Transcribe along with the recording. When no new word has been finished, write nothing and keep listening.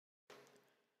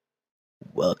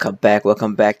Welcome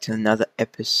back to another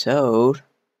episode.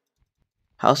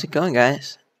 How's it going,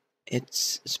 guys?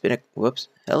 It's been a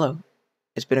hello.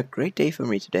 It's been a great day for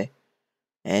me today,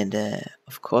 and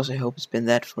of course, I hope it's been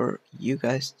that for you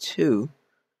guys too.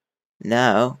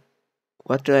 Now,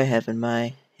 what do I have in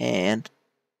my hand?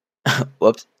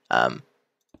 Whoops.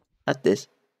 Not this.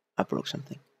 I broke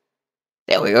something.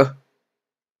 There we go.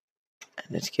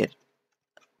 Let's get.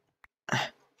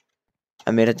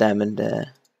 I made a diamond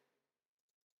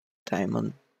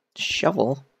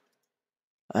shovel.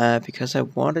 Because I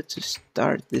wanted to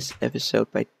start this episode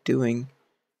by doing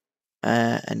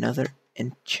another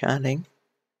enchanting.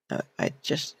 I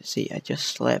just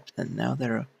slept, and now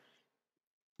there are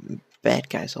bad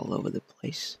guys all over the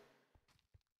place.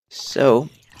 So,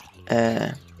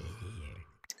 I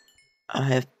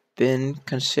have been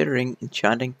considering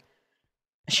enchanting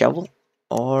a shovel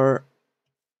or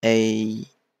a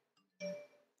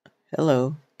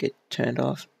hello. Get turned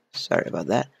off. Sorry about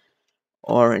that.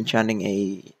 Or enchanting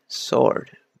a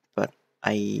sword, but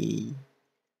I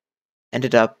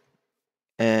ended up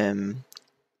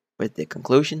with the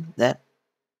conclusion that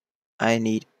I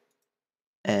need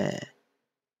uh,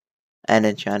 an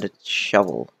enchanted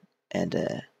shovel, and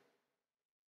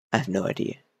I have no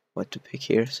idea what to pick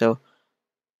here. So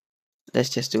let's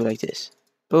just do like this.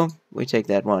 Boom, we take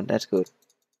that one. That's good.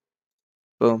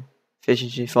 Boom,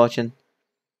 efficiency, fortune.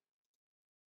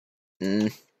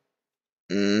 Mm,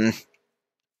 mm,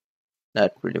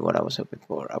 not really what I was hoping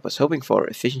for. I was hoping for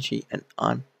efficiency and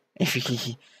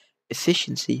efficiency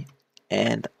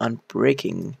and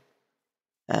unbreaking,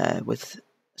 with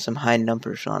some high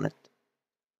numbers on it.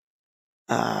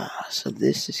 So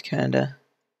this is kinda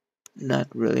not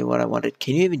really what I wanted.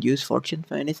 Can you even use fortune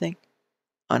for anything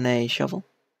on a shovel?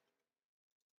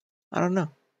 I don't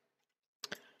know.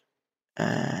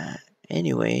 Uh,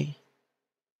 anyway,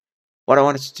 what I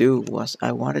wanted to do was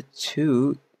I wanted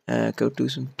to go do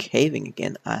some caving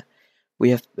again. We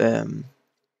have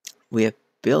we have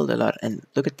built a lot, and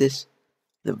look at this.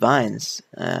 The vines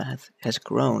has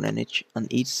grown, and each on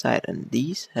each side, and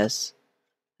these has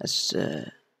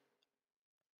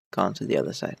gone to the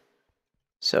other side.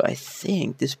 So I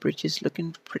think this bridge is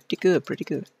looking pretty good, pretty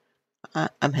good.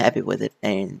 I'm happy with it,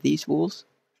 and these wool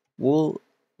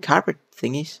carpet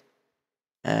thingies,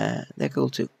 they're cool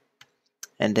too.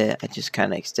 And I just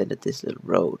kind of extended this little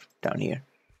road down here,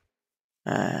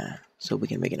 so we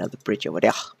can make another bridge over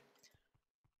there.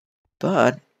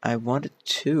 But I wanted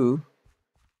to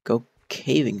go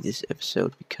caving this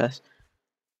episode because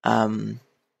back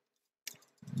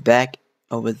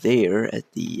over there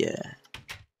at the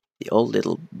old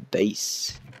little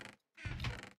base,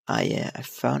 I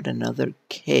found another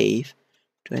cave.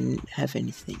 Do I have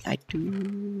anything? I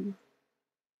do.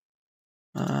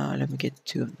 Let me get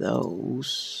two of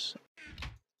those.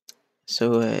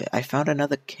 So I found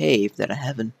another cave that I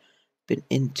haven't been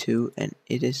into, and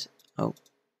it is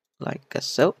like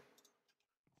so.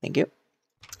 Thank you.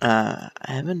 I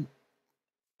haven't.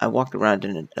 I walked around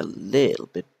in it a little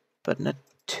bit, but not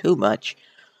too much.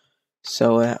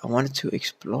 So I wanted to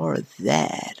explore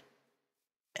that,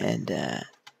 and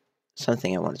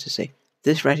something I wanted to say.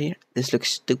 This right here, this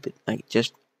looks stupid. Like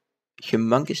just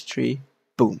humongous tree,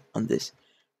 boom on this.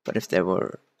 But if there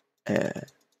were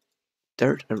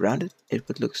dirt around it, it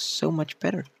would look so much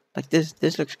better. Like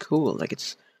this looks cool. Like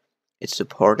it's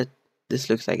supported. This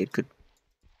looks like it could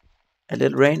a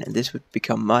little rain, and this would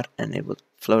become mud, and it would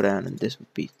flow down, and this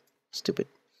would be stupid.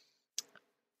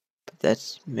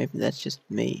 But maybe that's just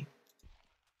me.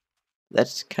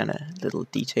 That's kind of little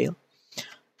detail.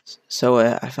 So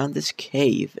I found this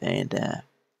cave, and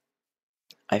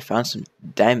I found some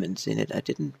diamonds in it. I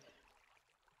didn't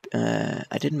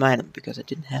mine them because I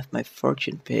didn't have my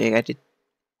fortune pick.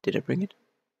 Did I bring it?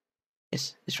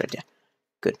 Yes, it's right there.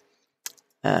 Good.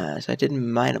 So I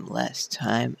didn't mine them last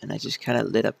time, and I just kind of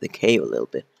lit up the cave a little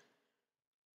bit,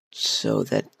 so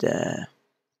that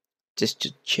just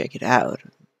to check it out.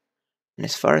 And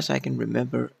as far as I can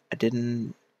remember, I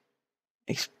didn't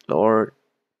explore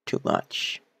too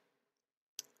much.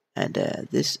 And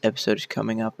this episode is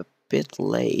coming up a bit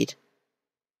late.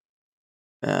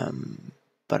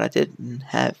 But I didn't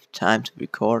have time to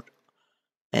record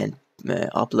and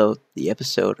upload the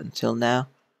episode until now.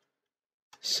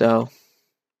 So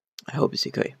I hope it's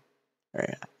okay.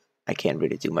 I can't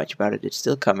really do much about it. It's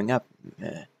still coming up.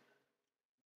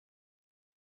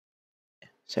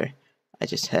 Sorry. I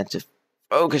just had to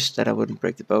focus that I wouldn't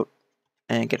break the boat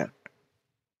and get out.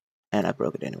 And I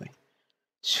broke it anyway.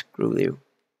 Screw you.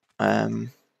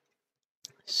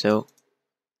 So,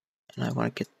 and I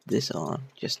want to get this on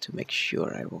just to make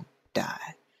sure I won't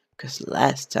die. Because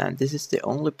last time, this is the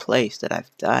only place that I've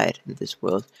died in this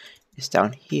world, is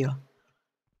down here.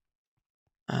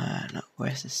 No,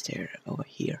 where's the stair? Over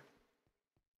here.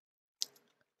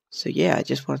 So yeah, I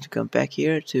just wanted to come back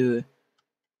here to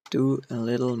do a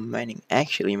little mining.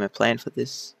 Actually, my plan for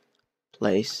this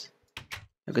place,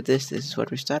 look at this, this is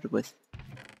what we started with.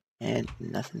 And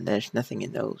nothing, there's nothing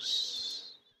in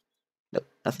those. Nope,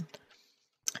 nothing.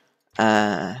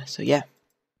 So yeah,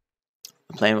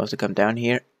 my plan was to come down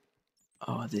here.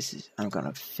 Oh, this is, I'm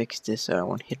gonna fix this so I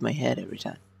won't hit my head every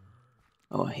time.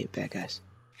 Oh, I hate bad guys.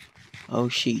 Oh,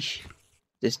 sheesh.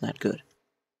 This is not good.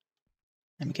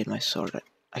 Let me get my sword.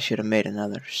 I should have made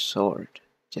another sword.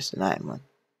 Just an iron one.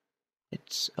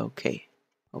 It's okay,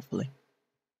 hopefully.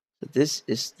 So this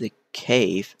is the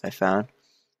cave I found.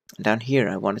 And down here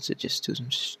I wanted to just do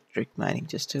some strict mining,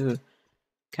 just to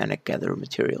kind of gather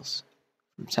materials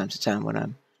from time to time when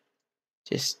I'm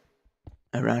just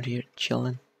around here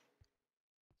chilling.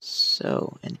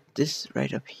 So, and this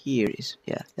right up here is,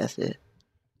 yeah, that's it.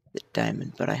 The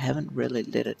diamond, but I haven't really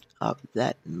lit it up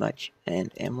that much.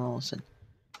 And emeralds, and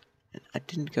I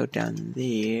didn't go down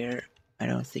there. I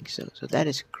don't think so. So that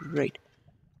is great.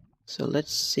 So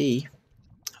let's see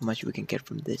how much we can get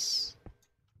from this.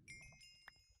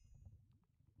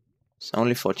 It's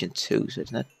only fortune 2, so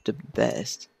it's not the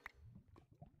best.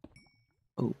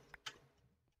 Oh,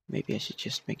 maybe I should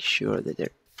just make sure that they're...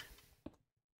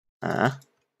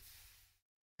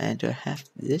 And do I have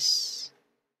this?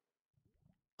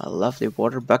 A lovely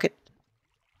water bucket.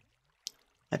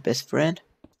 My best friend.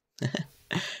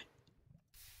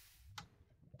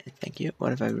 Thank you.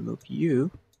 What if I remove you?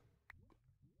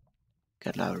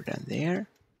 Got lava down there.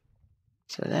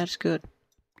 So that's good.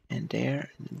 And there,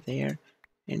 and there.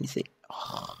 Anything.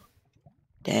 Oh,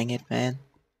 dang it, man.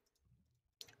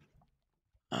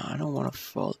 I don't want to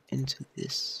fall into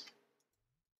this.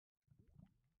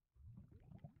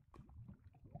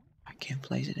 I can't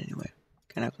place it anywhere.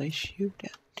 Can I place you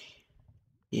down?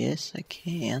 Yes, I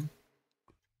can.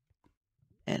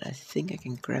 And I think I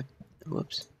can grab,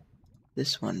 whoops,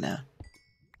 this one now.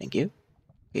 Thank you.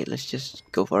 Okay, let's just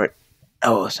go for it.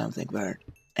 Oh, something burned.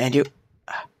 And you.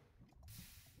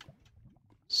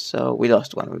 So we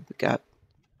lost one. We got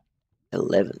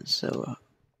 11. So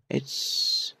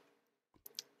it's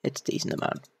decent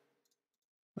amount.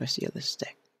 Where's the other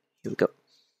stack? Here we go.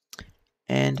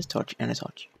 And a torch and a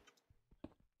torch.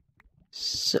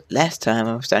 So last time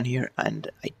I was down here and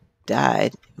I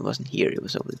died. It wasn't here. It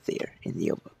was over there in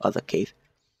the other cave.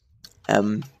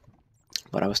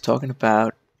 But I was talking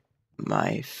about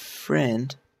my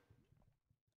friend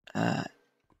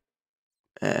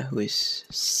who is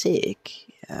sick.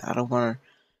 I don't want to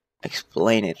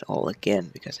explain it all again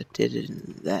because I did it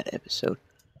in that episode.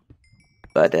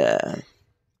 But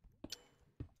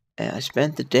I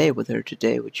spent the day with her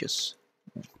today, which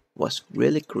was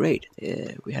really great.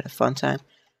 We had a fun time.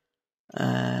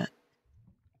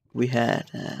 We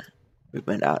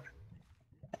went out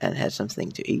and had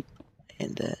something to eat,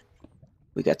 and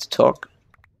we got to talk,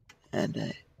 and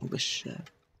it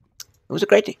was a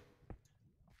great day.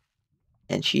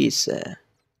 And she's,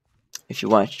 if you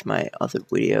watched my other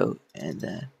video,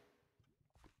 and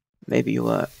maybe you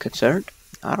are concerned,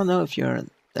 I don't know if you're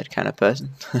that kind of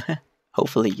person.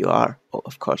 Hopefully you are. Oh,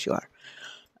 of course you are.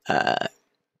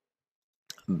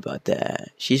 But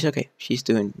she's okay. She's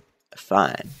doing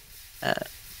fine.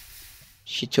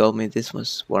 She told me this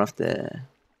was one of the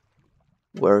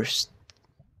worst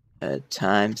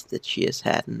times that she has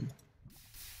had an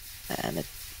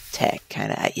attack.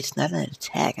 Kind of. It's not an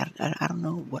attack. I don't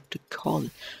know what to call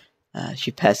it.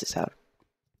 She passes out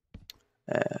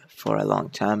for a long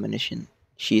time, and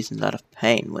she's in a lot of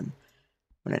pain when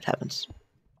it happens.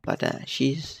 But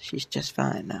she's just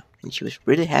fine now, and she was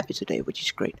really happy today, which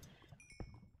is great.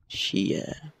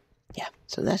 Yeah,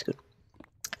 so that's good.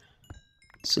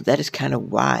 So that is kind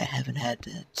of why I haven't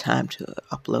had time to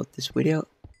upload this video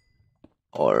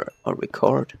or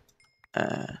record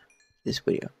this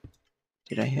video.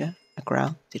 Did I hear a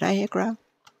growl? Did I hear a growl?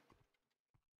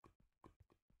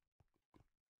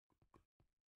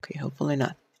 Okay, hopefully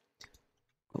not.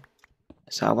 Oh.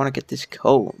 So I want to get this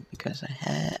coal because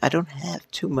I don't have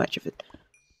too much of it.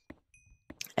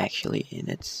 Actually, and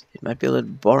it might be a little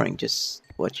boring just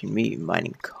watching me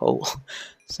mining coal.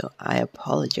 So I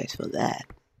apologize for that.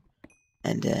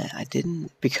 And I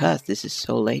didn't, because this is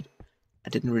so late, I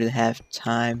didn't really have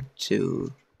time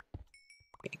to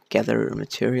gather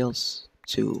materials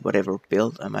to whatever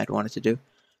build I might want to do.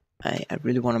 I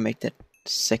really want to make that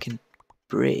second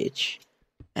bridge,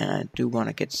 and I do want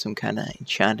to get some kind of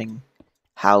enchanting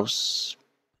house,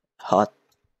 hut,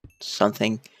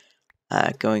 something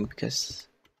going, because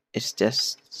it's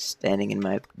just standing in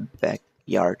my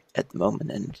backyard at the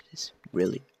moment, and it's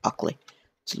really ugly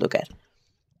to look at.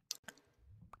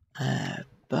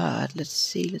 But let's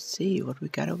see what we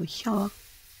got over here.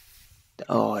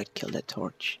 Oh, I killed that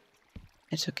torch.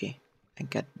 It's okay. I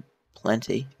got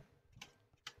plenty.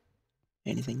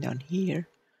 Anything down here?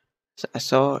 So I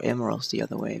saw emeralds the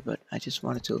other way, but I just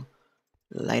wanted to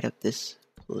light up this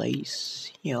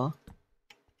place here.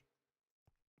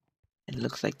 It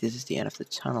looks like this is the end of the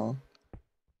tunnel.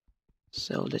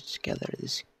 So let's gather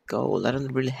this gold. I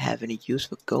don't really have any use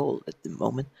for gold at the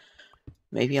moment.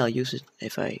 Maybe I'll use it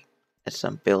if I at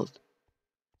some build,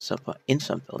 in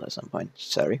some build at some point.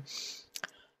 Sorry,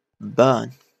 but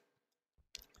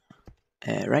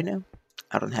right now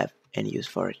I don't have any use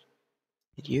for it.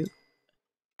 Did you?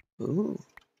 Ooh,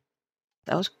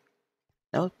 that was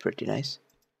pretty nice.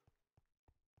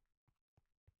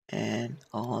 And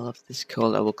all of this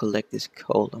coal, I will collect this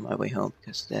coal on my way home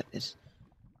because that is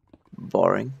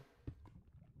boring.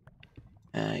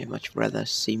 You much rather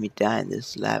see me die in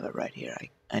this lava right here.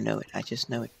 I know it. I just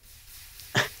know it.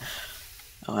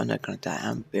 Oh, I'm not gonna die.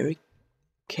 I'm very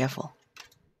careful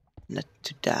not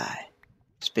to die,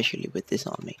 especially with this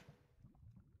on me.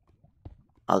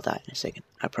 I'll die in a second.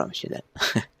 I promise you that.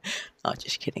 Oh,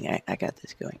 just kidding. I got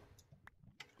this going.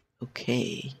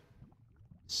 Okay.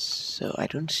 So I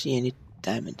don't see any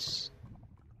diamonds.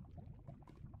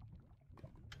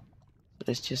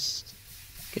 Let's just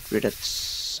get rid of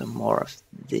some more of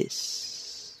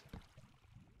this.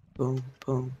 Boom,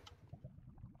 boom.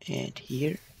 And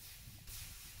here.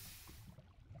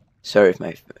 Sorry if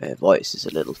my voice is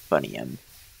a little funny. I'm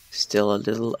still a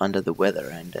little under the weather,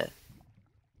 and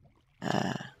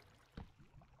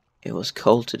it was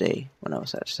cold today when I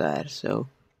was outside, so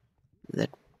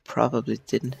that probably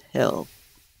didn't help.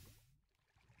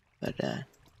 But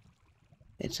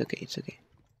it's okay, it's okay.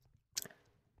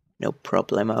 No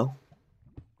problemo.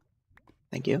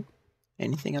 Thank you.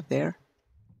 Anything up there?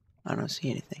 I don't see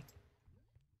anything.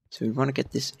 So we want to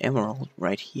get this emerald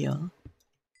right here. How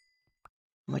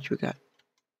much we got?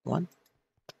 1?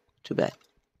 Too bad.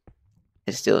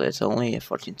 It's only a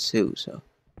 14.2, so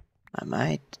I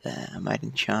might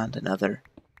enchant another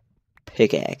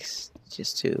pickaxe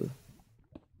just to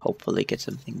hopefully get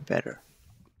something better.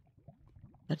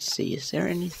 Let's see, is there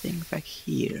anything back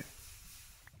here?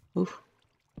 Oof.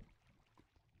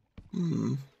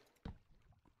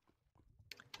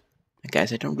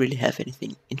 Guys, I don't really have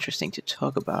anything interesting to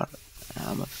talk about,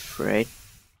 I'm afraid,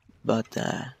 but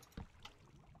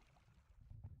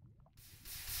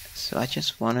so I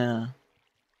just wanna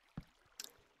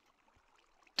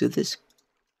do this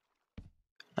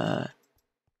in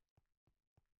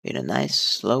a nice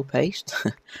slow pace.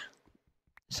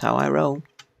 That's how I roll.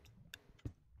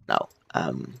 No,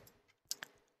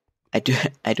 I do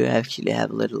actually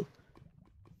have a little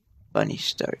funny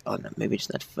story. Oh no, maybe it's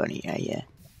not funny.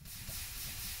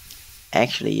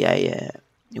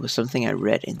 It was something I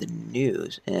read in the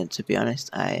news, and to be honest,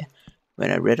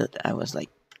 when I read it, I was like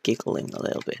giggling a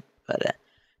little bit. But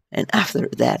and after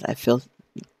that, I felt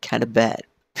kind of bad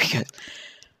because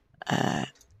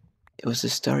it was a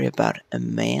story about a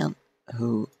man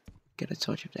who got a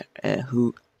torch up there,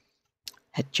 who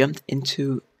had jumped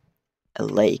into a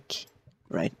lake,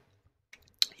 right?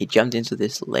 He jumped into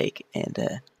this lake and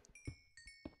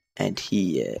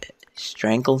he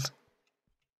strangled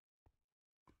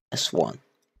a swan.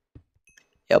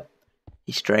 Yep,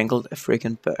 he strangled a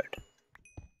freaking bird.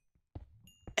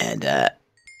 And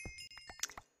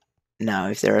now,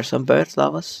 if there are some bird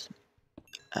lovers,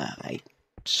 I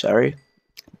sorry,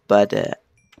 but I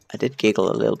did giggle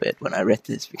a little bit when I read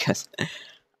this because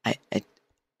I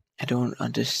don't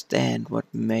understand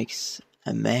what makes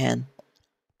a man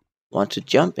want to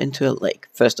jump into a lake.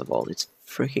 First of all, it's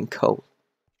freaking cold.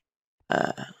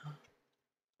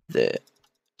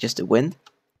 Just the wind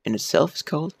in itself is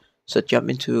cold, so jump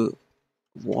into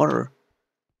water.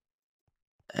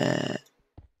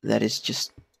 That is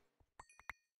just,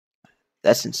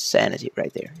 that's insanity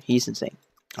right there. He's insane.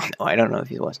 I don't know if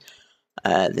he was.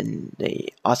 Then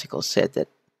the article said that.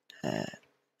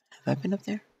 Have I been up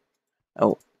there?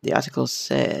 Oh, the article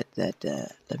said that.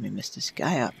 Let me mess this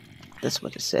guy up. That's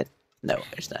what it said. No,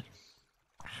 it's not.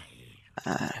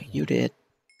 You did.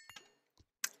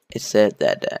 It said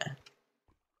that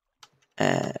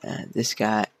this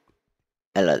guy.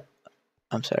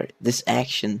 I'm sorry. This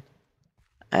action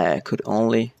could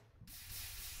only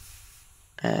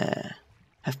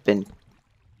have been.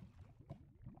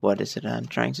 What is it I'm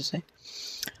trying to say?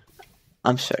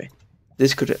 I'm sorry.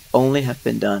 This could only have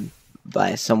been done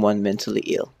by someone mentally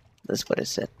ill. That's what it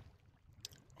said.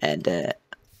 And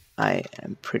I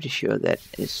am pretty sure that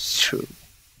is true.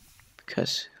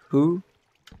 Because who,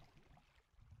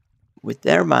 with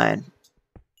their mind,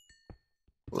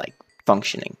 like,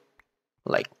 functioning,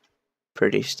 like,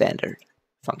 pretty standard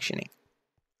functioning,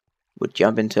 would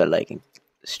jump into a lake and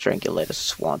strangulate a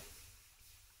swan?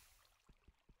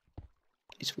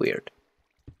 It's weird.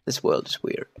 This world is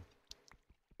weird.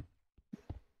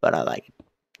 But I like it.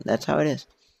 That's how it is.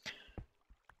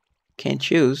 Can't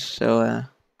choose, so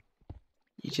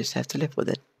you just have to live with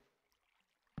it.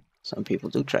 Some people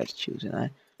do try to choose,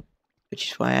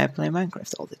 which is why I play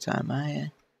Minecraft all the time.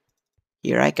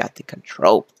 Here I got the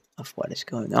control of what is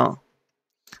going on.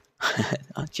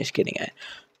 I'm just kidding. I'm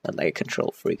not like a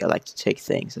control freak. I like to take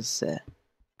things as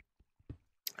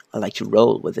I like to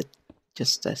roll with it,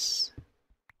 just as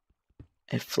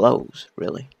it flows.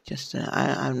 Really, just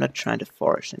I'm not trying to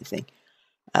force anything.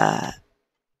 A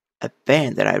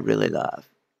band that I really love,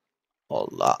 or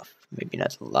love, maybe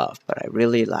not love, but I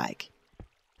really like,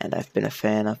 and I've been a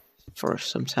fan of for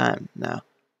some time now.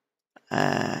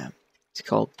 It's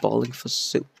called Bowling for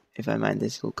Soup. If I mind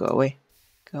this, it'll go away.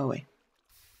 Go away.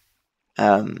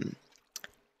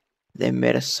 They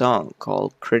made a song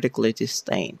called Critically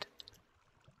Disdained.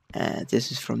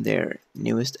 This is from their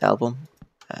newest album.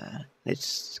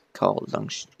 It's called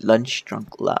Lunch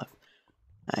Drunk Love.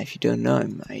 If you don't know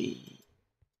him, I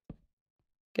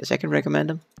guess I can recommend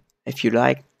him. If you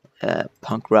like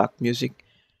punk rock music,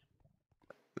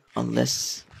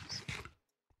 unless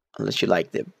you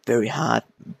like the very hard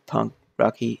punk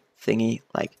rocky thingy,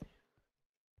 like,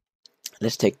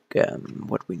 let's take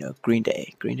what we know, Green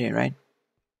Day, right?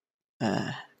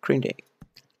 Green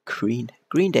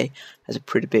Day has a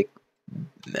pretty big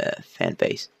fan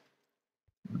base,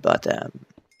 but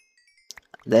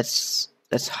that's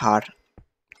hard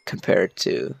compared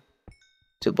to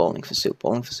Bowling for Soup.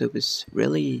 Bowling for Soup is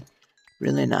really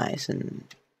nice and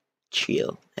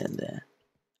chill and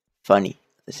funny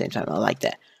at the same time. I like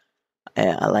that.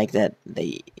 I like that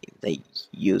they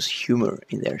use humor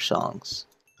in their songs,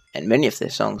 and many of their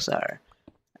songs are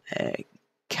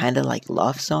kind of like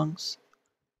love songs.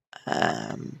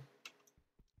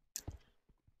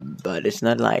 But it's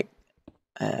not like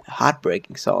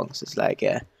heartbreaking songs. It's like,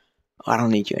 oh, I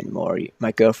don't need you anymore.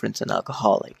 My girlfriend's an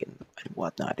alcoholic and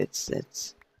whatnot. It's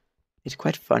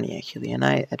quite funny actually, and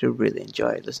I do really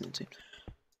enjoy listening to it.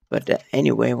 But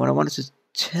anyway, what I wanted to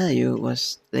tell you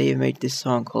was they made this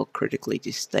song called Critically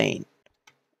Disdained,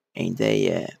 and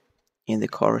they in the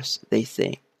chorus they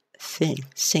sing.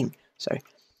 Sorry.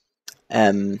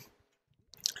 I'm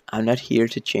not here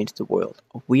to change the world.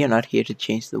 We are not here to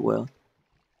change the world.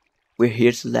 We're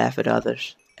here to laugh at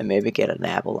others and maybe get a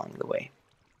nap along the way.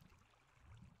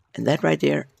 And that right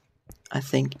there, I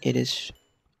think it's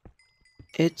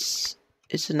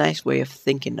a nice way of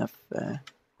thinking of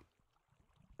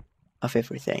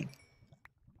everything.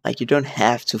 Like, you don't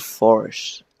have to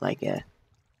force, like,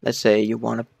 let's say you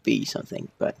want to be something,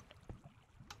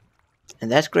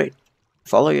 and that's great.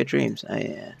 Follow your dreams.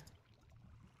 I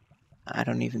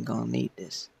don't even gonna need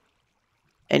this.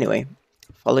 Anyway,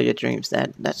 follow your dreams.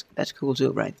 That's cool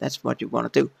too, right? That's what you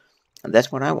want to do, and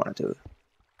that's what I want to do.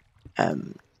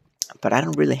 But I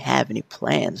don't really have any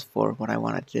plans for what I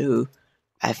want to do.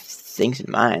 I have things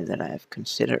in mind that I have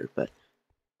considered, but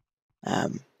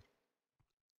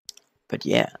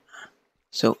yeah.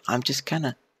 So I'm just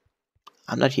I'm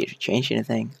not here to change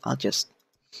anything.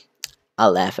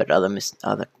 I'll laugh at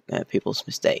other people's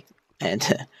mistake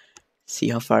and see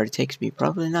how far it takes me.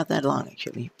 Probably not that long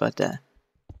actually, but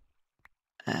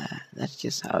that's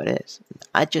just how it is.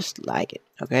 I just like it.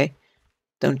 Okay,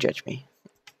 don't judge me.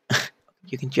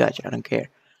 You can judge. I don't care.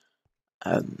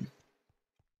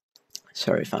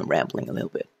 Sorry if I'm rambling a little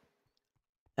bit.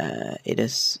 It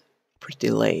is pretty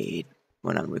late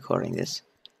when I'm recording this,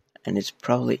 and it's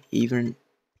probably even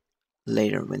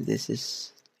later when this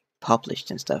is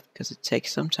published and stuff, because it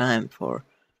takes some time for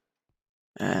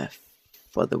the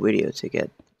video to get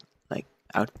like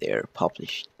out there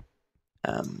published.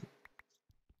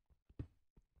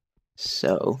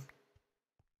 So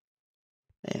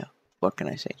yeah, what can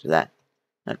I say to that?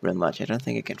 Not real much. I don't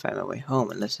think I can find my way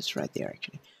home unless it's right there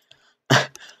actually.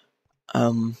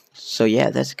 So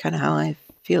yeah, that's kind of how I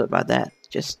feel about that.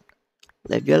 Just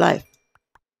live your life.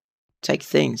 Take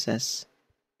things as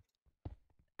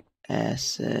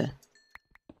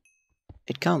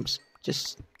it comes.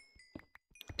 Just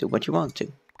do what you want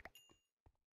to,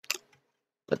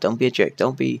 but don't be a jerk.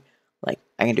 Don't be like,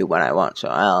 I can do what I want, so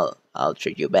I'll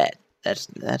treat you bad.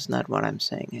 That's not what I'm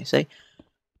saying. I say,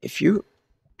 if you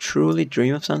truly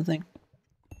dream of something,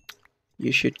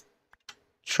 you should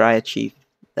try achieve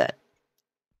that,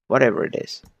 whatever it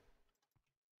is.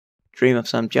 Dream of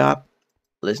some job,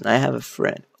 listen, I have a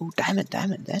friend. Oh, diamond,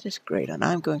 that is great. And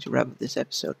I'm going to wrap up this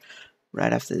episode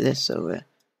right after this, so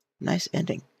nice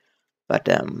ending. But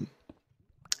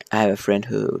I have a friend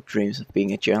who dreams of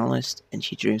being a journalist, and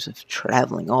she dreams of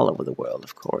traveling all over the world.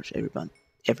 Of course,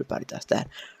 everybody does that.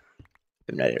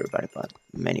 Not everybody, but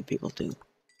many people do.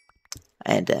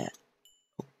 And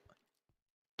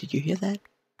did you hear that?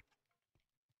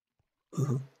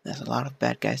 Ooh, there's a lot of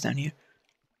bad guys down here.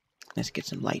 Let's get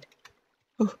some light.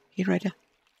 Oh, he's right there.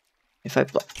 If I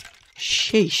block,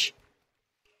 sheesh.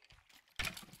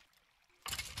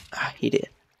 Ah, he did.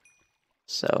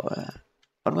 So,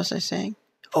 what was I saying?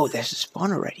 Oh, there's a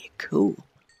spawn already. Cool.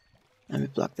 Let me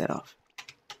block that off.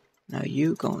 Now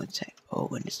you go and attack. Oh,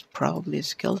 and it's probably a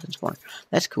skeleton spawner.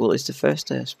 That's cool. It's the first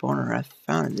spawner I've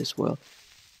found in this world.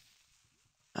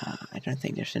 I don't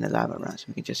think there's any lava around, so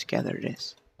we can just gather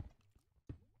this.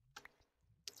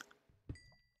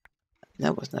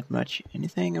 That was not much.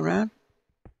 Anything around?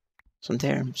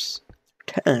 Sometimes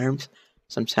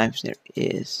there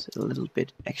is a little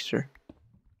bit extra.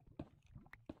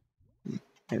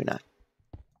 Maybe not.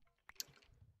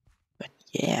 But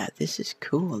yeah, this is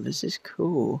cool. This is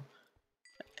cool.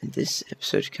 And this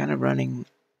episode's kind of running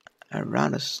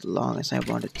around as long as I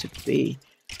want it to be.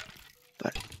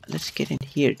 But let's get in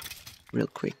here real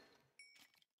quick.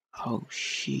 Oh,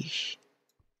 sheesh.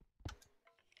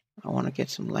 I want to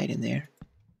get some light in there.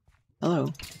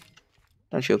 Hello.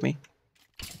 Don't shoot me.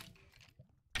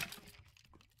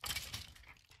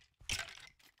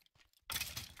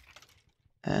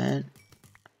 And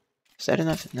is that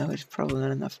enough? No, it's probably not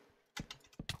enough.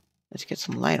 Let's get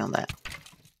some light on that.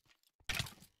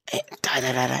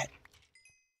 Die.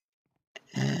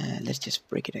 Let's just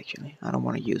break it actually. I don't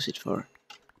want to use it for...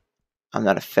 I'm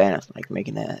not a fan of like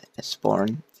making a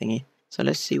spawn thingy. So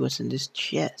let's see what's in this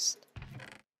chest.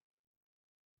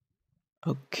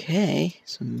 Okay,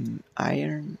 some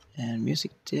iron and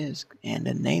music disc and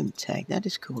a name tag. That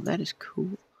is cool. That is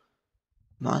cool.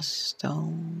 Moss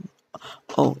stone.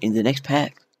 Oh, in the next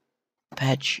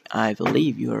patch, I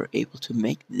believe you are able to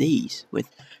make these with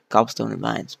cobblestone and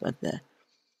mines. But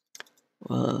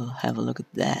we'll have a look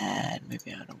at that.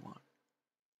 Maybe I don't want.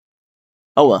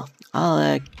 Oh well,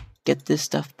 I'll get this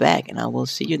stuff back, and I will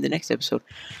see you in the next episode.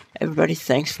 Everybody,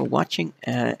 thanks for watching.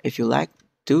 If you like,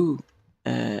 do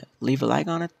leave a like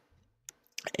on it.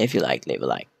 If you like, leave a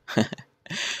like.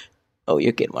 Oh,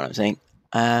 you get what I'm saying.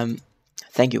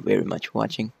 Thank you very much for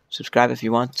watching. Subscribe if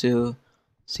you want to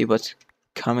see what's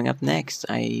coming up next.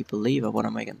 I believe I want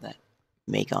to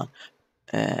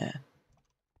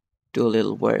do a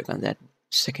little work on that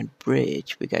second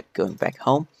bridge we got going back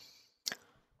home.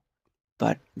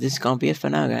 But this is gonna be it for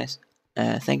now, guys.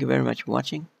 Thank you very much for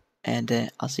watching,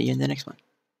 and I'll see you in the next one.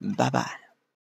 Bye bye.